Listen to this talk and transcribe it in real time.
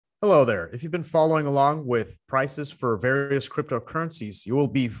Hello there. If you've been following along with prices for various cryptocurrencies, you will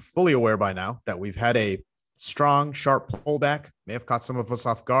be fully aware by now that we've had a strong, sharp pullback. May have caught some of us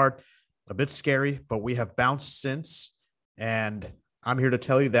off guard, a bit scary, but we have bounced since. And I'm here to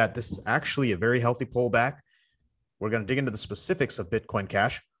tell you that this is actually a very healthy pullback. We're going to dig into the specifics of Bitcoin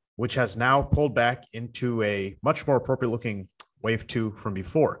Cash, which has now pulled back into a much more appropriate looking wave two from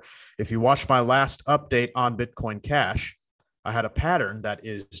before. If you watched my last update on Bitcoin Cash, I had a pattern that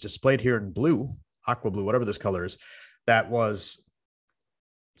is displayed here in blue, aqua blue, whatever this color is, that was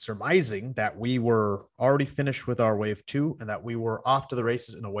surmising that we were already finished with our wave two and that we were off to the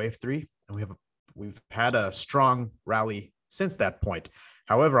races in a wave three. And we've had a strong rally since that point.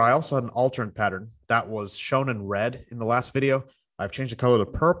 However, I also had an alternate pattern that was shown in red in the last video. I've changed the color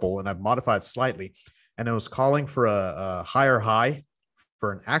to purple and I've modified slightly. And it was calling for a higher high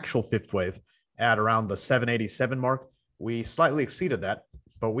for an actual fifth wave at around the 787 mark. We slightly exceeded that,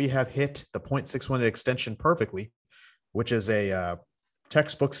 but we have hit the 0.61 extension perfectly, which is a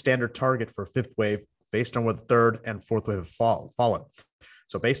textbook standard target for fifth wave based on where the third and fourth wave have fallen.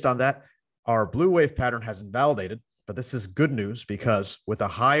 So based on that, our blue wave pattern has invalidated, but this is good news because with a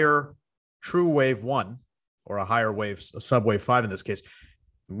higher true wave one or a higher wave, a sub wave five in this case,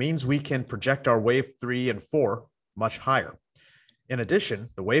 means we can project our wave three and four much higher. In addition,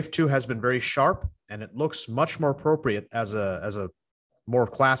 the wave two has been very sharp and it looks much more appropriate as a more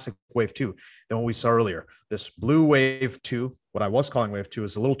classic wave two than what we saw earlier. This blue wave two, what I was calling wave two,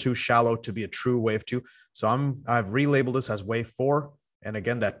 is a little too shallow to be a true wave two. So I've relabeled this as wave four. And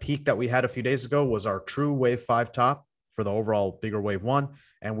again, that peak that we had a few days ago was our true wave five top for the overall bigger wave one.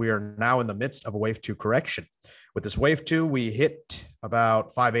 And we are now in the midst of a wave two correction. With this wave two, we hit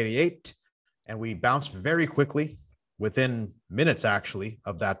about 588 and we bounced very quickly within minutes actually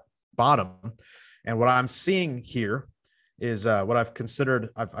of that bottom. And what I'm seeing here is what I've considered,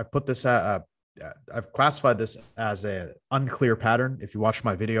 I've put this, I've classified this as an unclear pattern. If you watched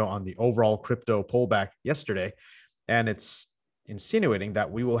my video on the overall crypto pullback yesterday, and it's insinuating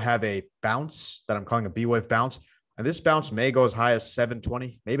that we will have a bounce that I'm calling a B wave bounce. And this bounce may go as high as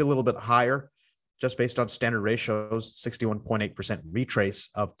 720, maybe a little bit higher, just based on standard ratios, 61.8%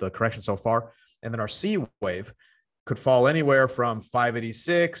 retrace of the correction so far. And then our C wave could fall anywhere from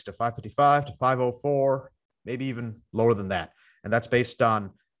 586 to 555 to 504, maybe even lower than that. And that's based on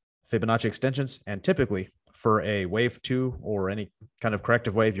Fibonacci extensions. And typically for a wave two or any kind of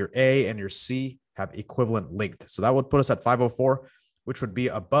corrective wave, your A and your C have equivalent length. So that would put us at 504, which would be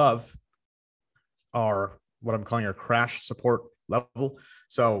above our, what I'm calling our crash support level.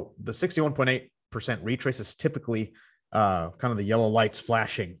 So the 61.8% retrace is typically kind of the yellow lights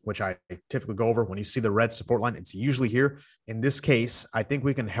flashing, which I typically go over. When you see the red support line, it's usually here. In this case, I think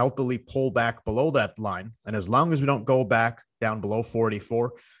we can healthily pull back below that line. And as long as we don't go back down below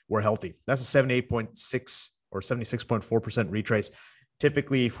 484, we're healthy. That's a 78.6 or 76.4% retrace.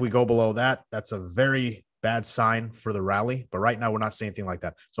 Typically, if we go below that, that's a very bad sign for the rally. But right now, we're not seeing anything like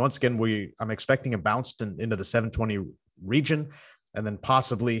that. So once again, I'm expecting a bounce into the 720 region and then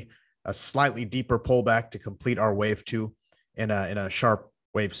possibly a slightly deeper pullback to complete our wave two in a sharp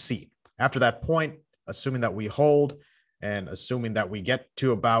wave C. After that point, assuming that we hold and assuming that we get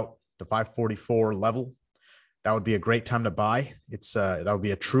to about the 544 level, that would be a great time to buy. That would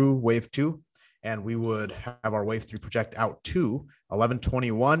be a true wave two, and we would have our wave three project out to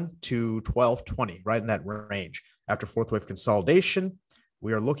 1121 to 1220, right in that range. After fourth wave consolidation,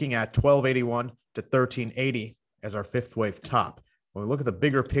 we are looking at 1281 to 1380 as our fifth wave top. When we look at the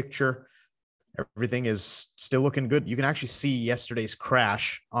bigger picture, everything is still looking good. You can actually see yesterday's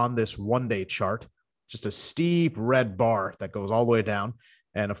crash on this one-day chart, just a steep red bar that goes all the way down.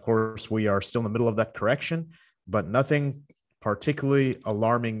 And of course, we are still in the middle of that correction, but nothing particularly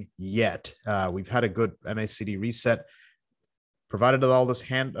alarming yet. We've had a good MACD reset. Provided that all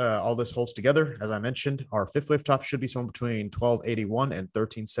this holds together, as I mentioned, our fifth wave top should be somewhere between 1281 and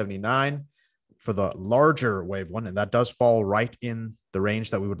 1379. For the larger wave one, and that does fall right in the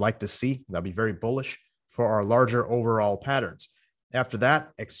range that we would like to see. That'd be very bullish for our larger overall patterns. After that,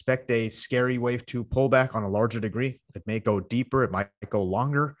 expect a scary wave two pullback on a larger degree. It may go deeper, it might go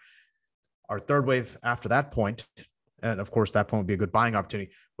longer. Our third wave after that point, and of course that point would be a good buying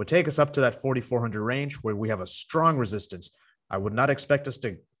opportunity, would take us up to that 4,400 range where we have a strong resistance. I would not expect us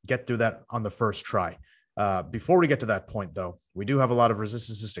to get through that on the first try. Before we get to that point though, we do have a lot of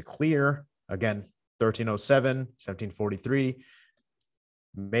resistances to clear. Again, 1307, 1743,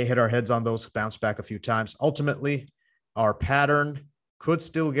 may hit our heads on those, bounce back a few times. Ultimately, our pattern could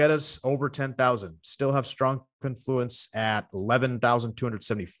still get us over 10,000, still have strong confluence at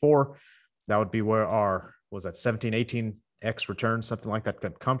 11,274. That would be where our, was that 17, 18 X return, something like that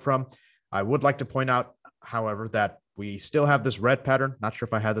could come from. I would like to point out, however, that we still have this red pattern. Not sure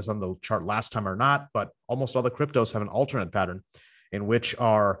if I had this on the chart last time or not, but almost all the cryptos have an alternate pattern in which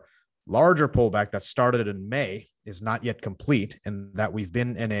our larger pullback that started in May is not yet complete, and that we've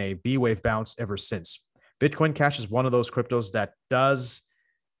been in a B wave bounce ever since. Bitcoin Cash is one of those cryptos that does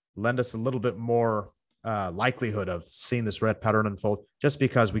lend us a little bit more likelihood of seeing this red pattern unfold, just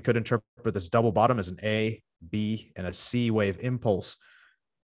because we could interpret this double bottom as an A, B, and a C wave impulse,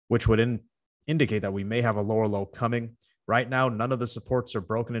 which would indicate that we may have a lower low coming. Right now, none of the supports are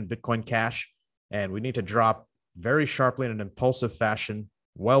broken in Bitcoin Cash, and we need to drop very sharply in an impulsive fashion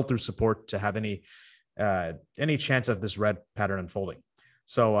well through support to have any chance of this red pattern unfolding.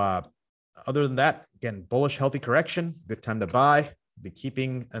 So other than that, again, bullish, healthy correction, good time to buy. Be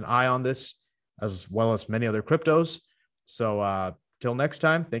keeping an eye on this as well as many other cryptos. So till next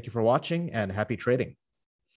time, thank you for watching and happy trading.